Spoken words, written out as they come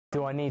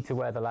Do I need to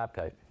wear the lab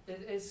coat?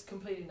 It is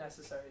completely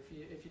necessary.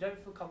 If you don't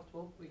feel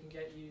comfortable, we can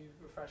get you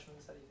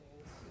refreshments, anything.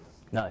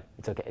 No,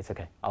 it's okay, it's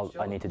okay.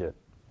 I need to do it.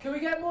 Can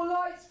we get more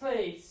lights,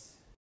 please?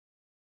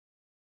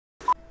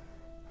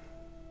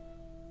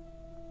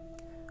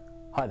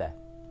 Hi there,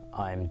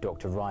 I'm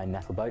Dr. Ryan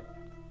Nettleboat.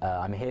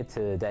 I'm here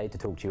today to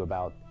talk to you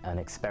about an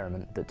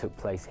experiment that took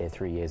place here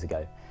 3 years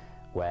ago,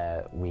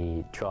 where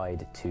we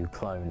tried to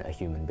clone a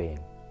human being.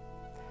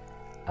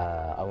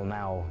 I will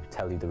now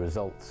tell you the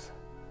results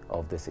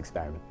of this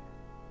experiment.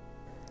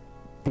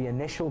 The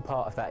initial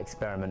part of that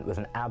experiment was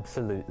an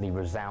absolutely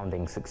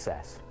resounding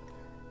success.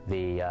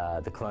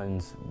 The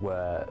clones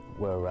were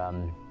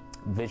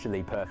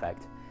visually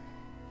perfect.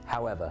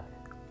 However,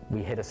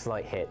 we hit a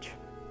slight hitch.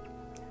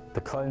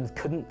 The clones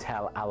couldn't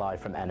tell ally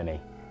from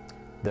enemy.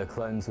 The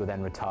clones were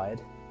then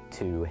retired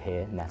to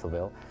here,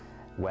 Nettleville,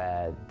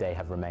 where they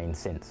have remained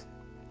since.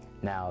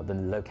 Now, the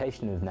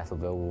location of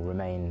Nettleville will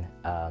remain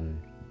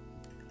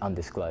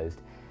undisclosed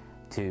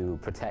to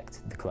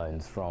protect the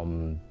clones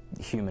from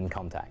human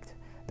contact.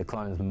 The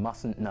clones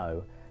mustn't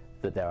know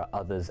that there are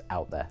others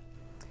out there.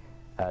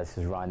 This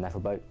is Ryan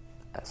Nettleboat,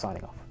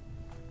 signing off.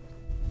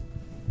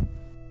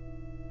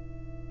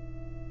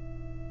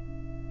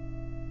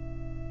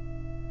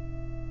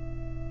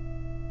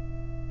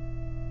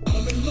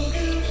 I've been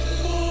looking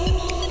for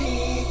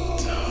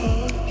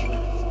touch.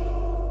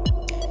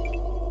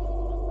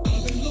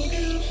 I've been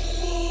looking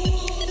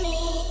for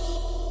love.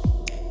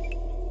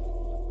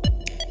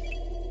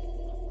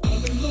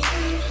 I've been looking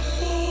for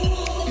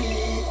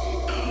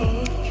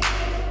touch.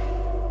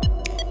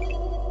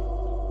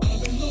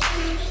 I've been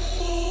looking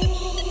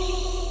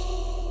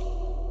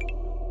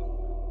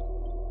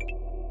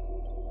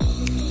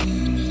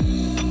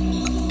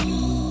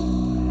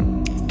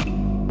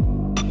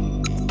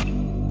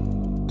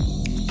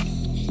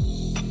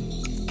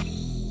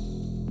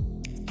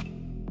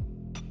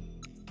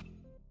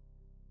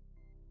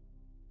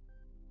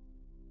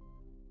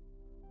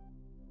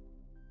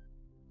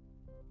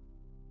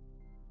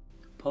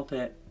Pop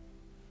it.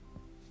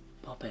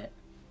 Pop it.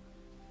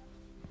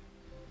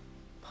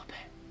 Pop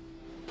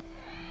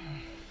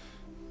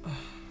it.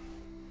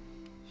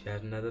 She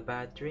had another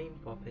bad dream,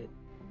 Pop it.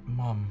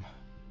 Mum,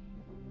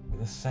 we're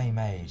the same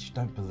age.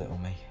 Don't belittle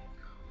me.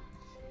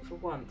 For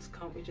once,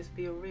 can't we just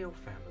be a real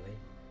family?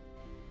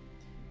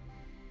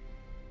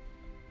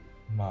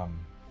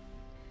 Mum,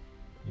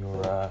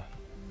 you're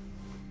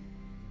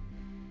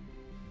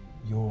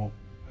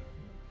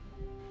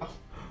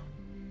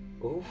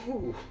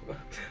Ooh.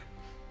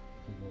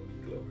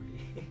 Morning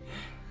glory.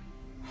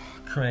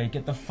 Craig,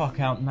 get the fuck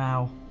out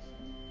now.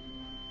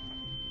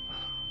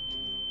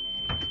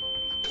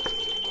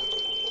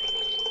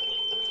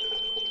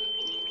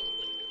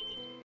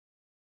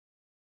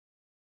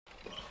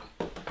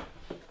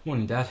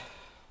 Morning, Dad.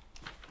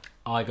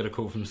 I got a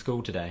call from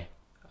school today.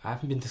 I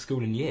haven't been to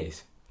school in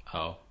years.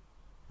 Oh,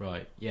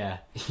 right, yeah.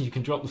 You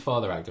can drop the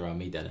father act around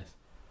me, Dennis.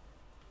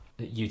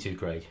 You too,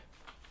 Craig.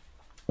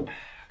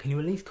 Can you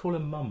at least call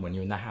him Mum when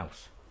you're in the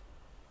house?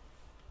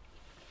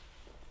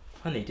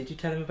 Honey, did you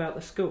tell him about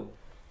the school?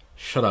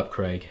 Shut up,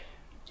 Craig.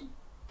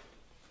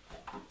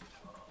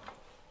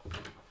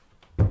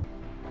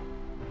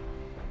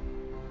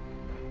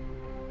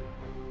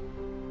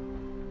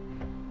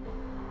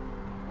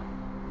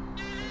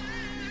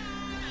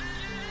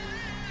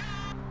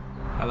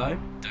 Hello?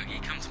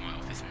 Duggie, come to my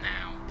office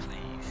now,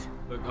 please.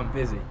 Look, I'm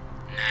busy.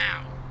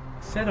 Now.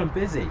 I said I'm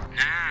busy.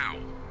 Now.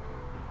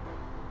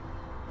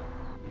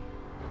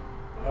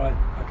 Alright,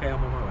 okay,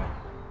 I'm on my way.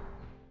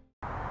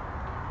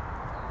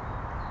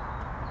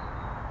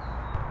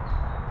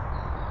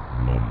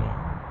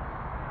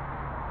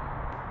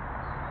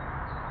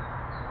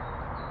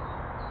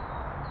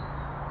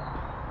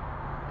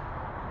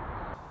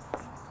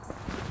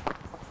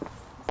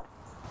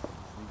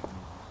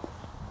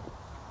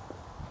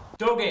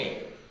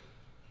 Duggie!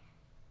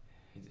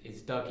 It's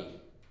Duggie.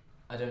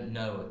 I don't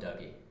know a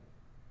Duggie.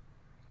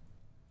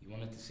 You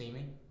wanted to see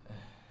me?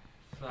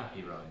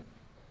 Flappy Ryan.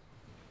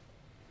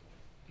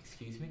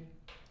 Excuse me?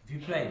 Have you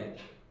played it?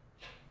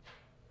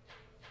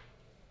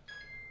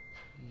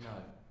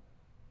 No.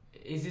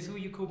 Is this all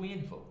you called me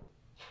in for?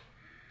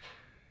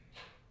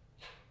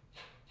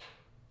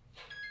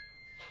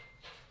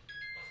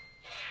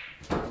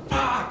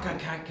 Fuck! I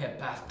can't get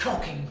past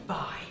cocking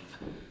 5!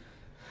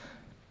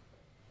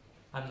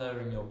 I'm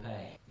lowering your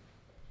pay.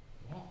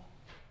 What?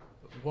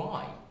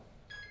 Why?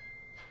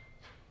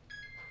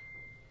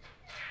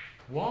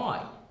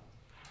 Why?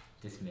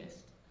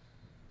 Dismissed.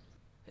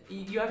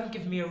 You haven't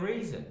given me a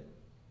reason.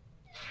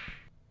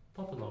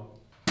 Pop along.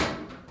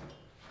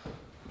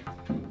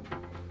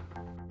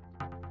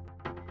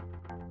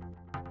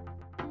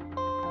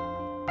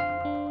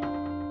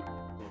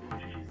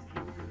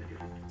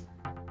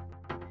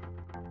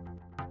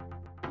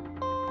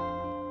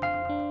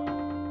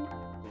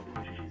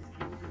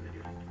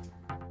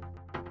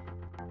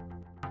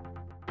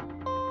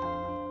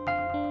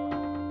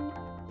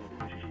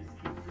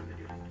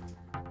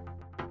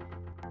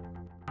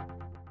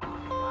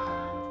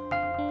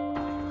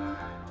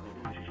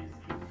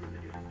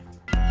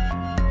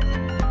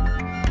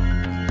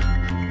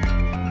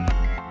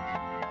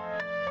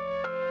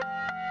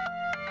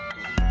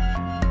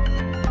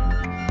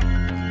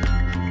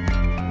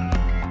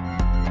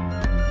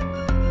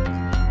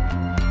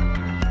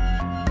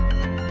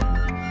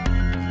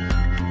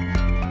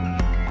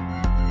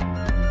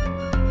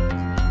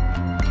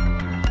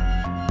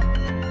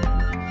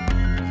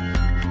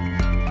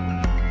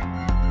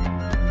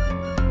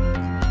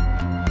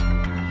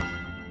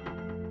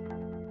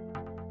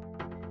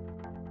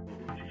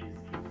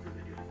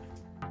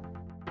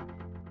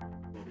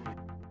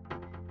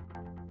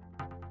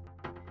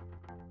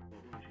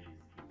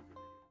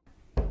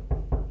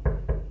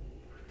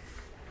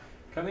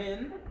 Come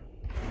in.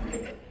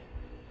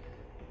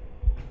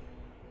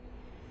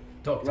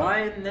 Doctor.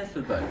 Ryan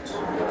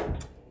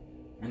Nettleboat.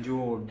 And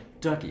you're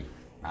Duggie,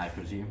 I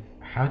presume.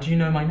 How do you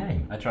know my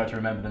name? I try to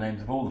remember the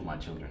names of all of my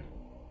children.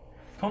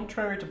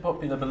 Contrary to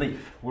popular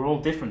belief, we're all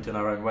different in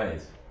our own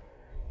ways.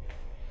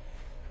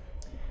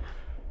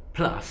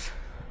 Plus,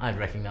 I'd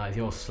recognise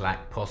your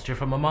slack posture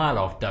from a mile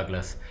off,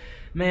 Douglas.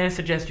 May I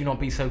suggest you not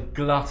be so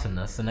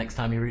gluttonous the next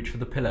time you reach for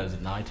the pillows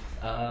at night?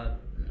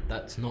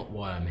 That's not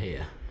why I'm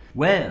here.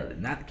 Well,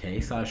 in that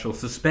case, I shall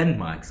suspend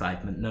my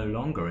excitement no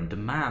longer and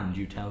demand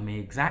you tell me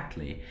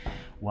exactly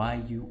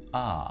why you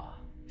are.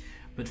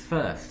 But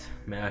first,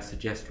 may I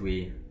suggest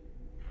we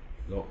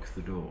lock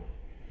the door?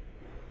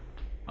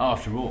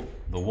 After all,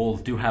 the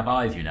walls do have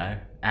eyes, you know,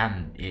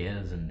 and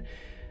ears, and,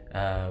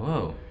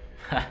 whoa.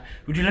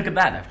 Would you look at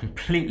that? I've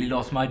completely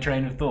lost my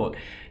train of thought.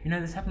 You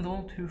know, this happens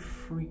all too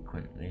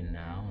frequently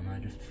now, and I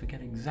just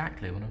forget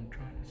exactly what I'm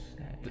trying to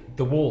say.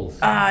 The walls.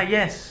 Ah,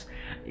 yes.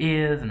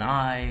 Ears and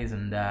eyes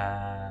and,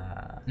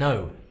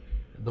 no.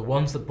 The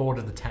ones that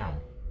border the town.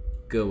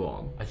 Go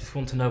on. I just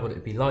want to know what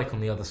it'd be like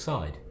on the other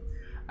side.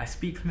 I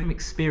speak from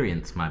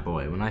experience, my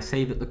boy, when I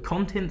say that the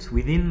contents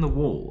within the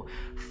wall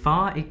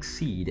far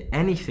exceed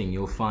anything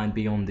you'll find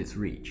beyond its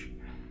reach.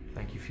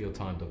 Thank you for your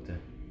time, Doctor.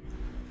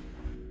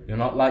 You're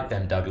not like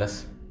them,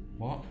 Douglas.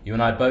 What? You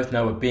and I both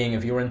know a being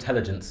of your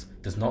intelligence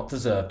does not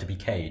deserve to be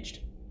caged.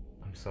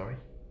 I'm sorry?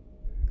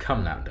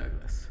 Come now,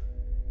 Douglas.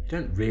 You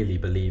don't really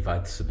believe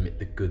I'd submit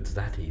the goods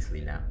that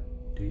easily now,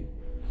 do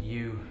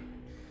you?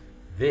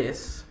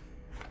 This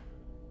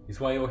is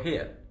why you're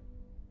here,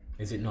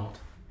 is it not?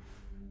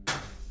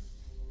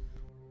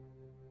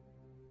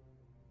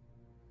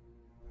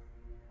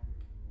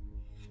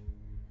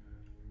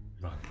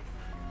 Run.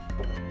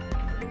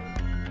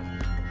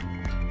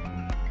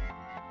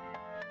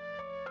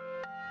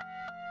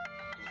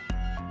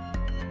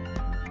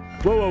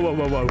 Whoa, whoa,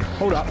 whoa, whoa, whoa.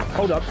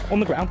 Hold up. On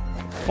the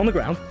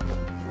ground.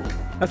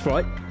 That's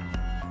right.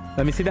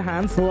 Let me see the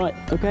hands. All right,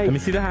 okay. Let me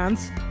see the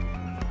hands.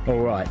 All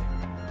right.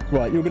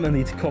 Right, you're going to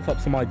need to cough up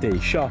some ID.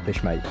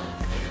 Sharpish, mate.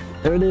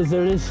 There it is.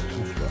 That's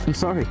right. I'm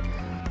sorry.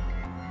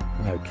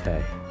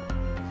 Okay.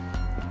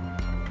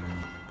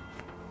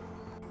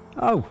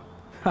 Oh,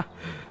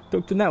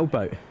 Dr.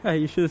 Nettleboat. Hey,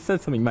 you should have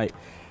said something, mate.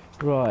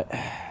 Right.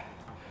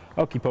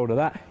 I'll keep hold of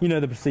that. You know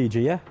the procedure,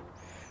 yeah?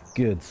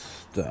 Good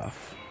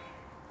stuff.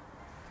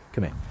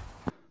 Come here.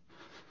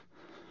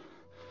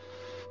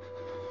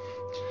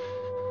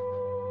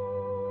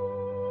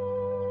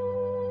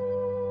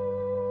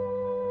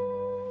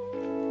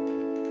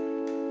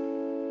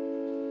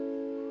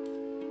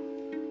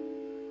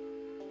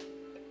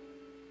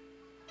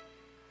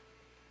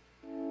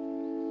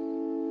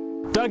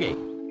 Duggie!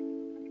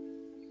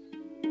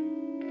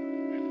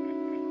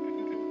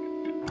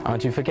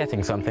 Aren't you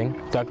forgetting something,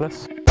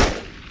 Douglas?